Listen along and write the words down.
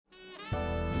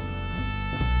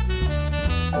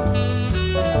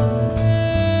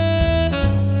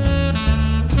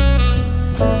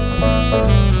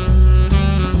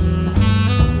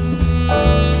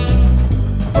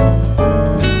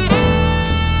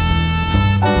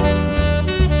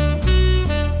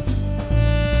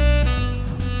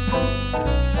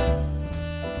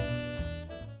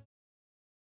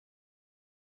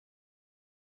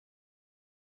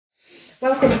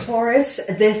Welcome, Taurus.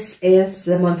 This is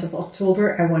the month of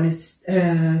October. I want to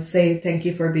say thank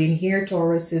you for being here,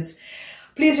 Tauruses.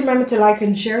 Please remember to like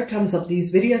and share, thumbs up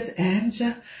these videos,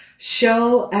 and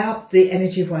show up the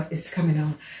energy of what is coming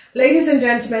on. Ladies and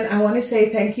gentlemen, I want to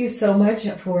say thank you so much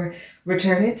for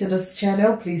returning to this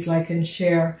channel. Please like and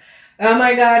share. Oh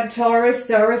my God, Taurus.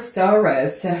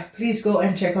 Please go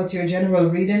and check out your general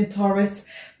reading, Taurus,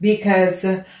 because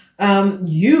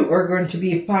you are going to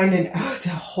be finding out a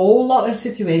whole lot of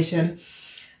situation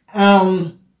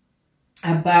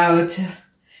about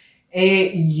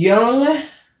a young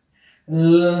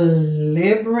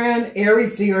Libran,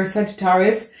 Aries, Leo, or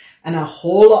Sagittarius, and a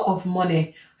whole lot of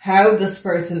money. How this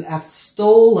person have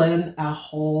stolen a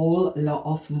whole lot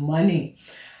of money.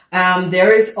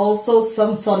 There is also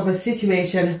some sort of a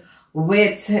situation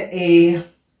with a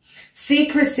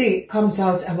secrecy comes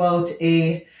out about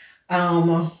a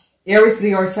Aries,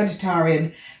 Leo, or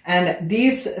Sagittarian, and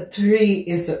these three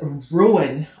is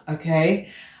ruin. Okay,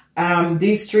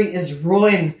 these three is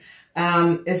ruin.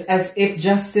 It's as if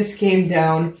justice came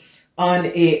down on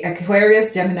a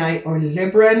Aquarius, Gemini, or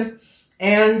Libran,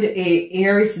 and a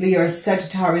Aries, Leo, or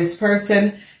Sagittarius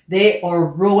person. They are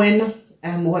ruin.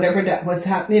 Whatever that was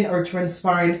happening or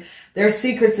transpiring, their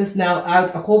secrets is now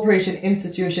out. A corporation,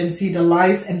 institution, see the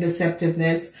lies and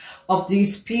deceptiveness of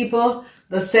these people.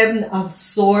 The Seven of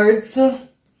Swords, a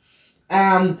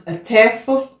theft.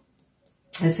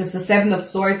 It's just the Seven of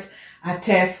Swords, a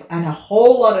theft, and a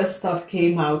whole lot of stuff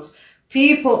came out.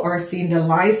 People are seeing the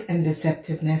lies and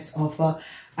deceptiveness of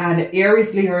an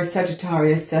Aries, Leo, or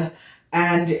Sagittarius,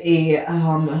 and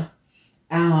an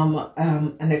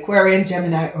Aquarian,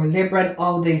 Gemini, or Libran.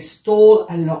 All they stole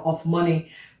a lot of money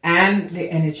and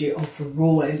the energy of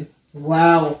ruin.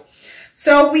 Wow.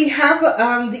 So we have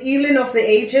the healing of the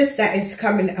ages that is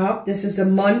coming up. This is a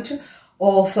month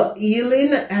of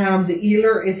healing. The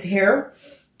healer is here.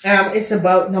 It's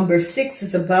about number 6.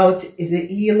 It's about the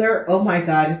healer. Oh my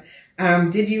God.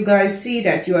 Did you guys see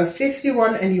that? You have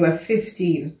 51 and you have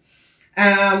 15.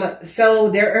 So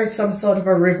there is some sort of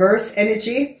a reverse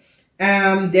energy.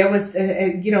 There was,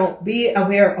 you know, be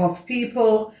aware of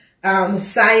people.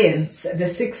 Science, the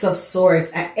 6 of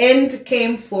Swords. An end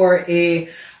came for a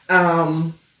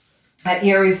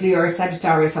Aries, Leo, or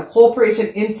Sagittarius. A corporation,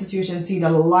 institution, see the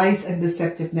lies and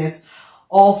deceptiveness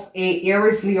of a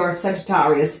Aries, Leo, or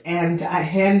Sagittarius, and a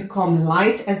hand come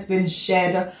light has been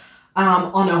shed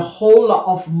on a whole lot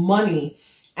of money.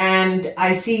 And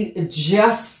I see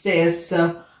justice,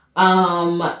 a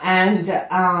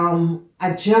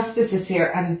justice is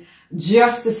here, and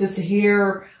justice is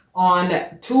here on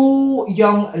 2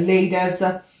 young ladies,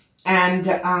 and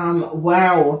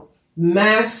wow,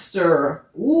 Master.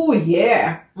 Oh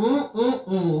yeah. What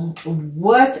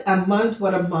a month,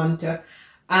 what a month.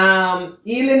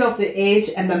 Healing of the age,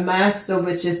 and the Master,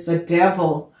 which is the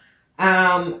devil.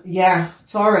 Yeah,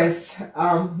 Taurus,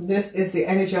 this is the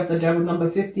energy of the devil, number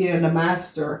 15, and the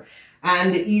Master,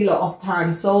 and the healer of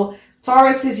time. So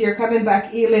Taurus is here coming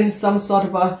back, healing some sort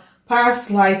of a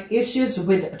past life issues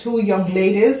with 2 young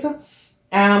ladies.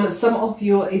 Some of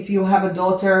you, if you have a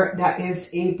daughter that is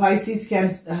a Pisces,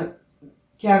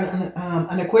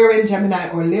 an Aquarian, Gemini,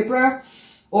 or Libra,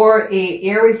 or a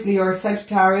Aries, Leo, or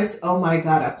Sagittarius. Oh my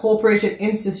God, a corporation,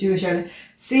 institution,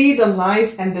 see the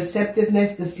lies and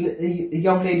deceptiveness. This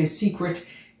young lady's secret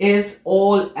is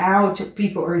all out.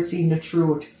 People are seeing the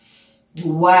truth.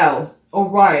 Wow. All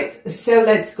right, so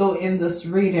let's go in this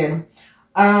reading.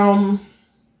 Oh,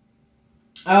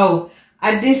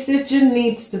 a decision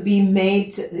needs to be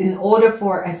made in order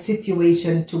for a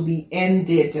situation to be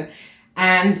ended.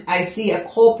 And I see a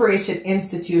corporation,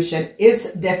 institution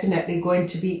is definitely going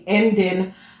to be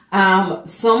ending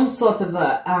some sort of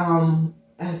a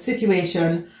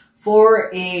situation for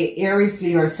a Aries,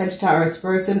 Leo, or Sagittarius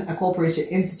person. A corporation,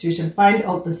 institution, find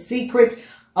out the secret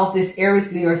of this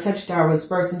Aries, Leo, or Sagittarius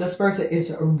person. This person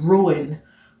is ruined,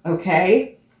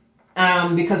 okay,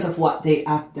 because of what they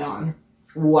have done.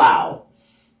 Wow.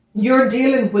 You're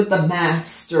dealing with the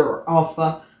Master of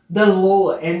the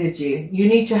low energy. You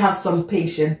need to have some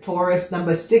patience. Taurus,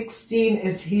 number 16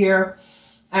 is here.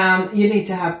 You need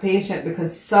to have patience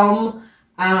because someone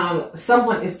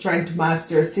is trying to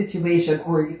master a situation,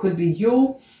 or it could be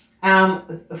you.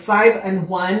 5 and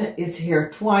 1 is here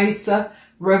twice,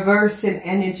 reversing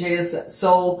energies.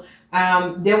 So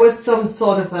there was some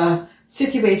sort of a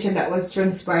situation that was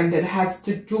transpiring that has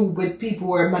to do with people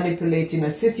who are manipulating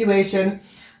a situation.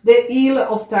 The healer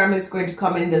of time is going to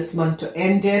come in this month to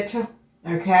end it,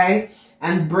 okay,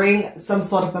 and bring some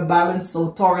sort of a balance.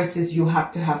 So Tauruses, you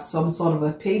have to have some sort of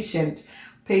a patient.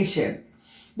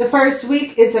 The first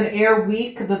week is an air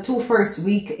week. The 2 first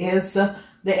week is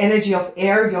the energy of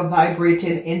air. You're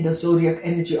vibrating in the zodiac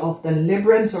energy of the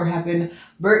Librans or having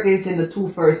birthdays in the 2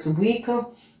 first week.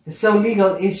 So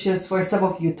legal issues for some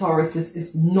of you Tauruses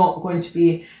is not going to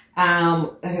be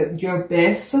your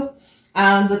best.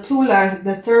 The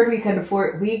 3rd week and the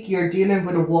 4th week, you're dealing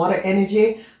with a water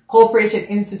energy. Corporation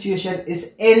institution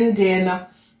is ending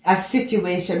a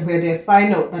situation where they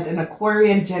find out that an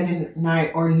Aquarian, Gemini,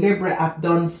 or Libra have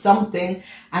done something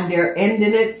and they're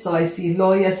ending it. So I see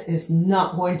lawyers is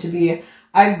not going to be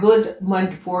a good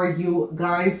month for you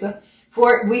guys.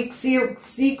 4th week,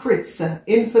 secrets,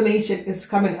 information is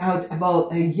coming out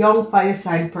about a young fire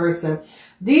sign person.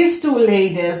 These 2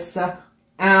 ladies,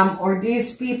 or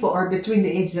these people are between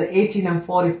the ages of 18 and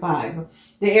 45.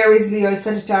 The Aries, Leo,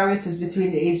 Sagittarius is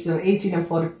between the ages of 18 and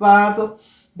 45.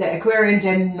 The Aquarian,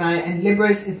 Gemini, and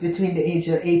Libras is between the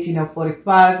ages of 18 and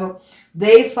 45.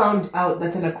 They found out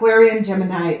that an Aquarian,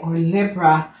 Gemini, or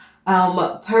Libra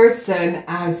person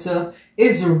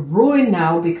is ruined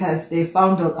now because they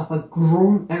found out of a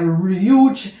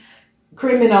huge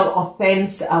criminal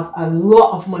offense of a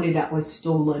lot of money that was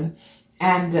stolen.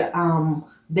 And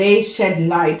they shed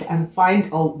light and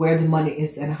find out where the money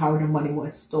is and how the money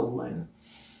was stolen.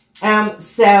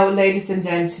 So ladies and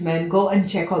gentlemen, go and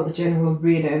check out the general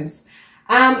readings.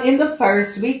 In the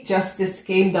 1st week, justice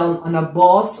came down on a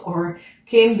boss or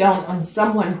came down on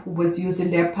someone who was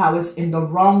using their powers in the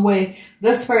wrong way.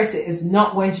 This person is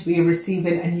not going to be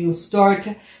receiving a new start.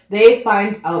 They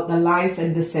find out the lies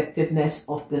and deceptiveness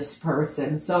of this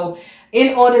person. So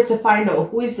in order to find out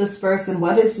who is this person,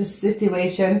 what is the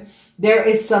situation, there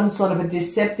is some sort of a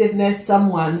deceptiveness,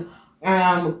 someone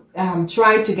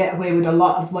tried to get away with a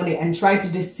lot of money and tried to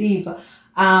deceive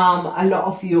a lot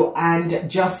of you, and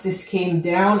justice came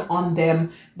down on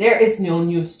them. There is no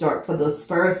new start for this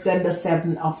person. The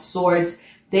 7 of Swords,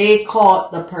 they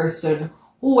caught the person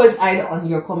who was either on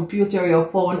your computer, your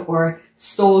phone, or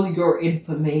stole your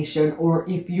information, or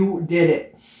if you did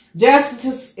it.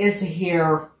 Justice is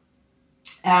here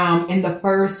in the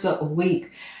 1st week,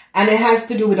 and it has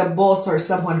to do with a boss or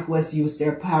someone who has used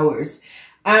their powers.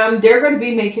 They're going to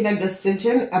be making a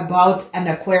decision about an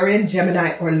Aquarian,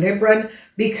 Gemini, or Libran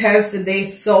because they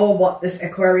saw what this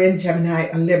Aquarian, Gemini,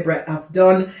 or Libra have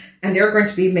done, and they're going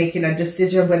to be making a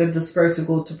decision whether this person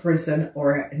go to prison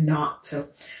or not.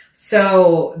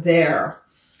 So there.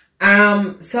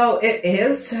 So it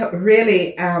is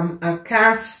really a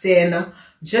casting.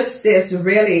 Justice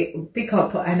really pick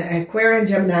up an Aquarian,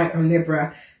 Gemini, or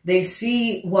Libra. They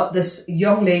see what this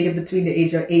young lady between the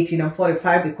age of 18 and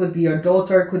 45, it could be your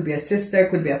daughter, it could be a sister, it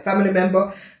could be a family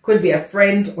member, could be a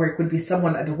friend, or it could be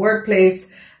someone at the workplace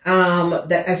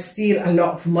that has steal a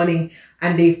lot of money,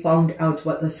 and they found out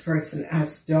what this person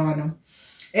has done.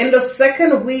 In the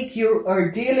 2nd week, you are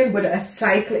dealing with a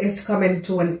cycle is coming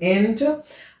to an end.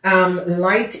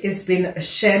 Light is being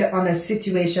shed on a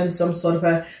situation, some sort of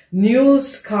a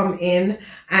news come in,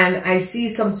 and I see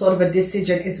some sort of a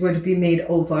decision is going to be made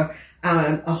over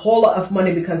a whole lot of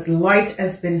money because light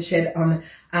has been shed on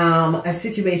a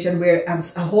situation where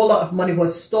a whole lot of money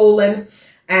was stolen,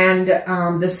 and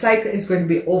the cycle is going to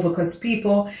be over because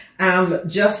people,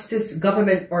 justice,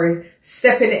 government are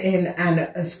stepping in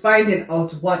and finding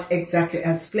out what exactly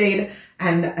has played,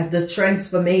 and the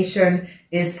transformation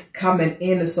is coming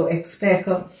in. So expect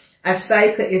a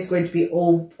cycle is going to be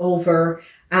over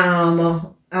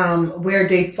where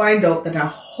they find out that a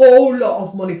whole lot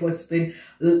of money was been,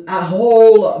 a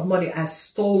whole lot of money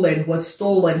was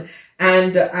stolen,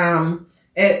 and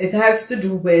it has to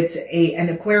do with an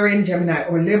Aquarian, Gemini,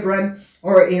 or Libran,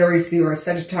 or Aries, Leo, or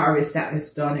Sagittarius that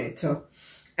has done it.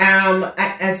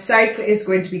 A cycle is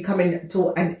going to be coming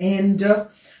to an end.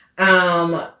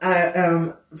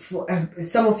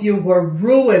 Some of you were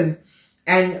ruined,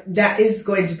 and that is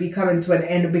going to be coming to an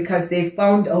end because they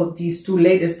found out these 2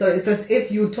 ladies. So it's as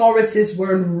if you Tauruses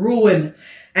were ruined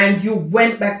and you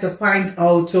went back to find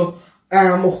out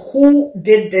who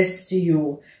did this to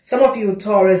you. Some of you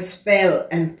Taurus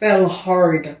fell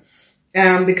hard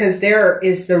because there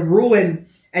is the ruin,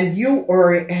 and you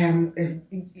are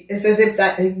it's as if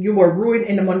that you were ruined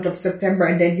in the month of September,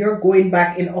 and then you're going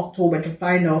back in October to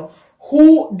find out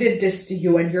who did this to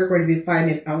you, and you're going to be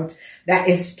finding out that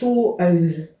is 2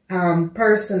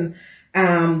 person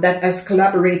that has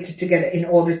collaborated together in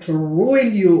order to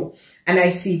ruin you, and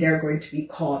I see they're going to be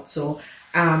caught. So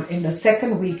in the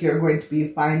 2nd week, you're going to be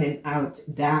finding out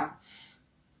that.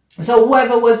 So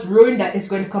whoever was ruined, that is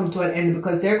going to come to an end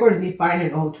because they're going to be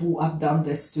finding out who have done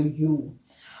this to you.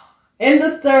 In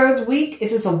the 3rd week,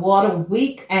 it is a water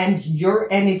week and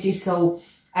your energy. So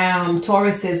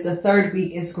Taurus says the third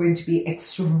week is going to be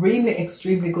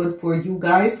extremely good for you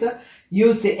guys.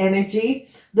 Use the energy.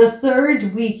 The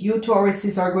third week, you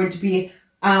Tauruses are going to be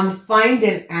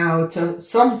finding out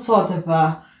some sort of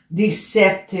a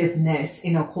deceptiveness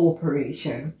in a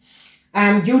corporation.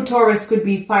 You Taurus could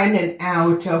be finding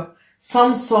out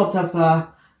some sort of a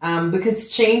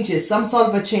because some sort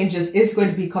of a changes is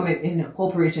going to be coming in a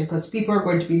corporation, because people are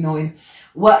going to be knowing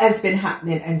what has been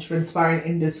happening and transpiring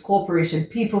in this corporation.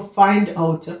 People find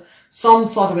out some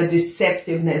sort of a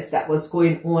deceptiveness that was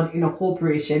going on in a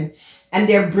corporation, and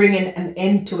they're bringing an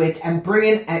end to it, and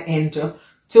bringing an end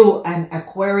to an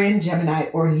Aquarian, Gemini,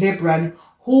 or Libran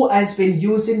who has been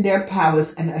using their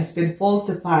powers and has been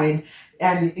falsifying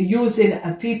and using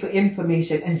people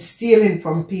information and stealing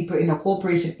from people in a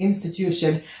corporation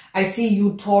institution. I see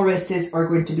you Tauruses are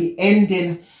going to be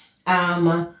ending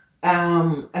a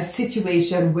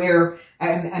situation where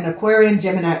an Aquarian,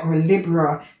 Gemini, or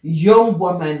Libra young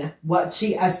woman, what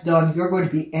she has done, you're going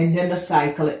to be ending the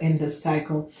cycle,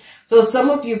 So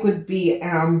some of you could be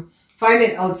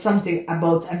finding out something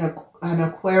about an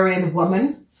Aquarian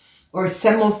woman, or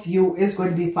some of you is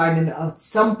going to be finding out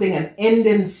something and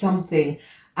ending something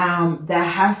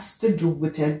that has to do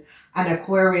with an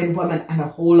Aquarian woman and a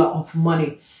whole lot of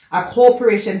money. A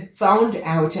corporation found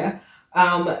out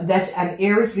that an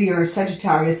Aries, Leo, or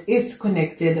Sagittarius is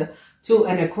connected to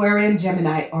an Aquarian,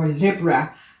 Gemini, or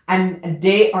Libra, and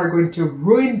they are going to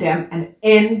ruin them and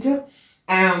end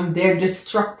their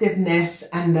destructiveness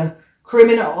and the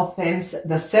criminal offense,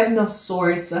 the Seven of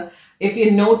Swords. If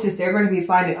you notice, they're going to be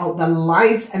finding out the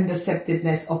lies and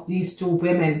deceptiveness of these two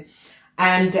women,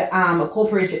 and a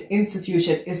corporation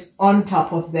institution is on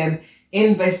top of them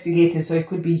investigating. So it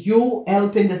could be you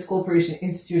helping this corporation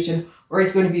institution, or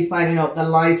it's going to be finding out the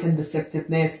lies and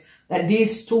deceptiveness that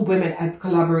these two women had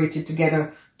collaborated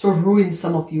together to ruin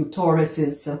some of you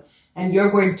Tauruses, and you're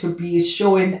going to be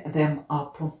showing them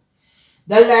up.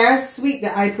 The last week,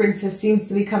 the High Priestess seems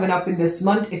to be coming up in this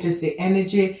month. It is the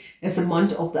energy. It's the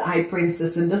month of the High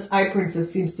Priestess, and this High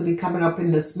Priestess seems to be coming up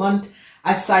in this month.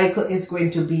 A cycle is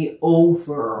going to be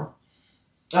over.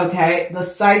 Okay, the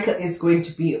cycle is going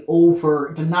to be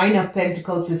over. The Nine of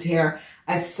Pentacles is here.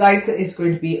 A cycle is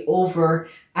going to be over.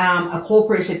 A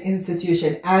corporation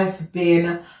institution has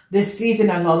been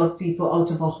deceiving a lot of people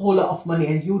out of a whole lot of money,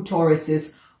 and you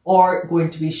Tauruses are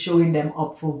going to be showing them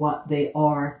up for what they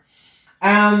are.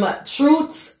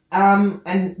 Truths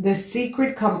and the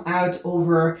secret come out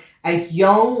over a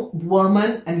young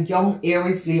woman, a young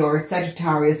Aries, Leo, or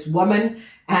Sagittarius woman,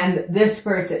 and this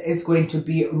person is going to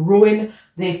be ruined.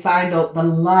 They find out the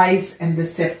lies and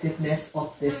deceptiveness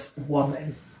of this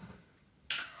woman.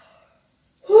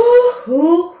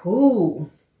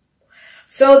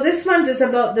 So this month is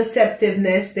about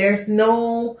deceptiveness. There's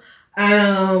no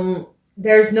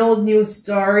new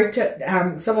start.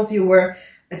 Some of you were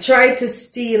tried to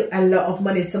steal a lot of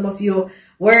money. Some of you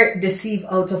were deceived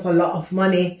out of a lot of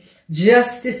money.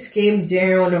 Justice came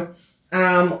down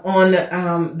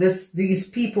on these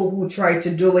people who tried to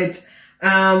do it.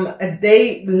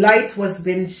 Light was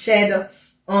being shed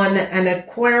on an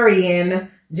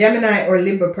Aquarian, Gemini, or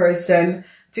Libra person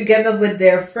together with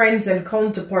their friends and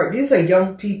counterpart. These are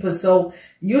young people. So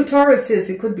you Tauruses,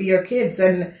 it could be your kids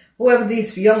and whoever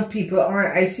these young people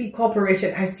are. I see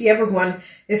corporation. I see everyone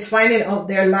is finding out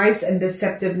their lies and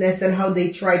deceptiveness and how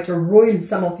they try to ruin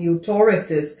some of you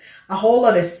Tauruses. A whole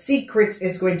lot of secret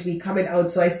is going to be coming out.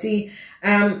 So I see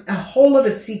a whole lot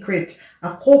of secret.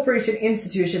 A corporation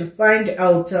institution find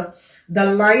out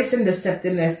the lies and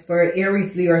deceptiveness for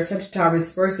Aries, Leo, or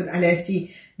Sagittarius person. And I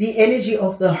see the energy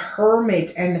of the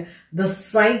Hermit and the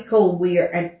cycle where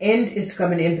an end is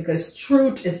coming in because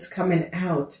truth is coming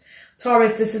out.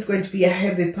 Taurus, this is going to be a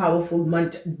heavy, powerful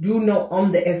month. Do not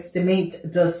underestimate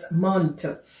this month.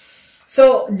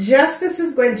 So justice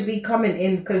is going to be coming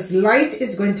in because light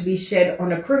is going to be shed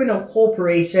on a criminal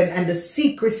corporation and the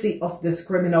secrecy of this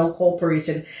criminal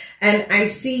corporation. And I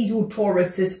see you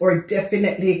Tauruses are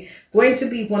definitely going to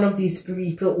be one of these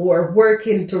people who are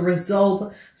working to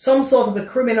resolve some sort of a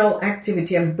criminal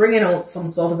activity and bringing out some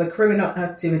sort of a criminal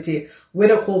activity with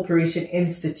a corporation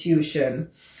institution.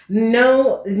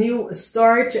 No new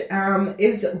start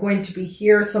is going to be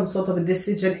here. Some sort of a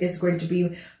decision is going to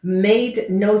be made.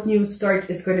 No new start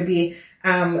is going to be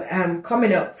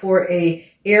coming up for a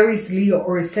Aries, Leo,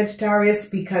 or Sagittarius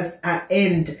because at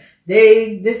end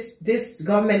this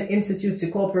government institute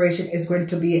corporation is going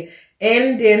to be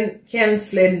ending,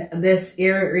 canceling this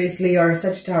Aries, Leo, or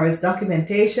Sagittarius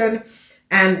documentation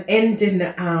and ending.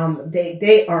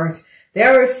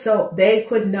 They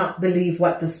could not believe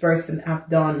what this person have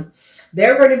done.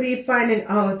 They're going to be finding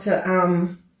out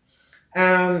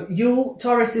You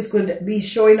Tauruses could be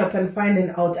showing up and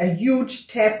finding out a huge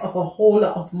theft of a whole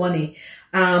lot of money,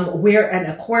 where an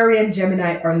Aquarian,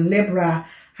 Gemini, or Libra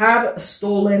have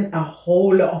stolen a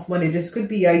whole lot of money. This could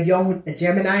be a young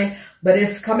Gemini, but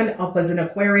it's coming up as an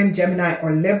Aquarian, Gemini,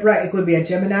 or Libra. It could be a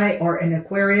Gemini or an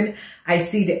Aquarian. I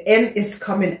see the end is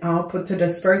coming up to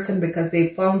this person because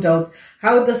they found out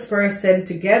how this person,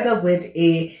 together with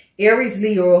a Aries,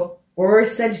 Leo, or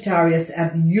Sagittarius,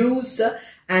 have used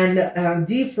and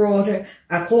defraud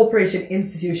a corporation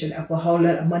institution of a whole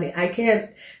lot of money.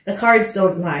 The cards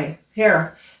don't lie.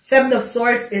 Here, 7 of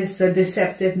Swords is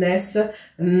deceptiveness.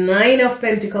 9 of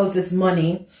Pentacles is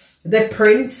money. The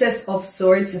Princess of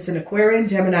Swords is an Aquarian,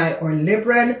 Gemini, or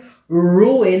Libran.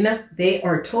 Ruin. They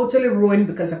are totally ruined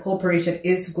because a corporation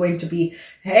is going to be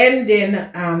ending.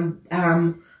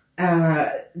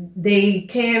 They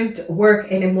can't work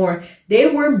anymore. They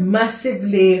were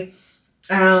massively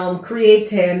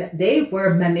they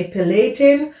were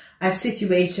manipulating a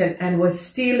situation and was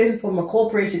stealing from a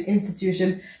corporation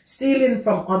institution, stealing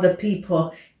from other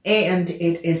people, and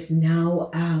it is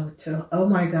now out. Oh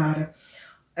my God.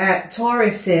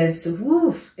 Taurus says,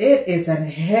 woo, it is a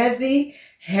heavy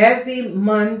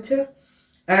month.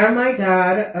 Oh my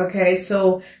God. Okay,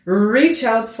 so reach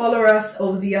out, follow us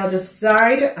over the other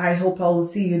side. I hope I will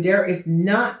see you there. If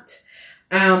not,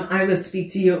 I will speak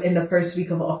to you in the first week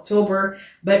of October,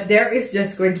 but there is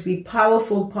just going to be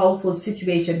powerful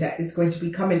situation that is going to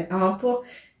be coming up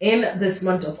in this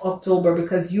month of October,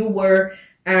 because you were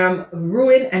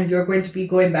ruined, and you're going to be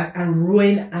going back and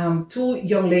ruin 2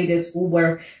 young ladies who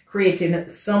were creating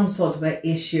some sort of an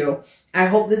issue. I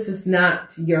hope this is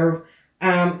not your,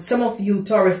 some of you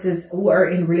Tauruses who are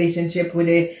in relationship with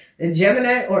a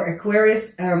Gemini or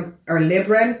Aquarius or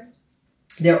Libran,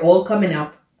 they're all coming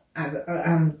up.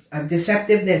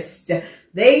 Deceptiveness.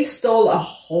 They stole a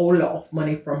whole lot of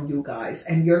money from you guys,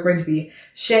 and you're going to be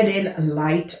shedding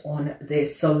light on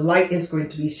this. So light is going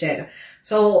to be shed.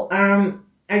 So I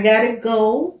gotta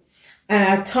go.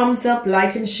 Thumbs up,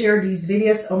 like, and share these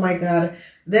videos. Oh my God,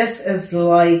 this is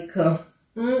like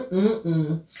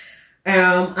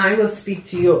I will speak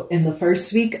to you in the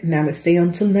first week. Namaste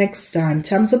until next time.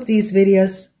 Thumbs up these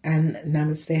videos and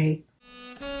namaste.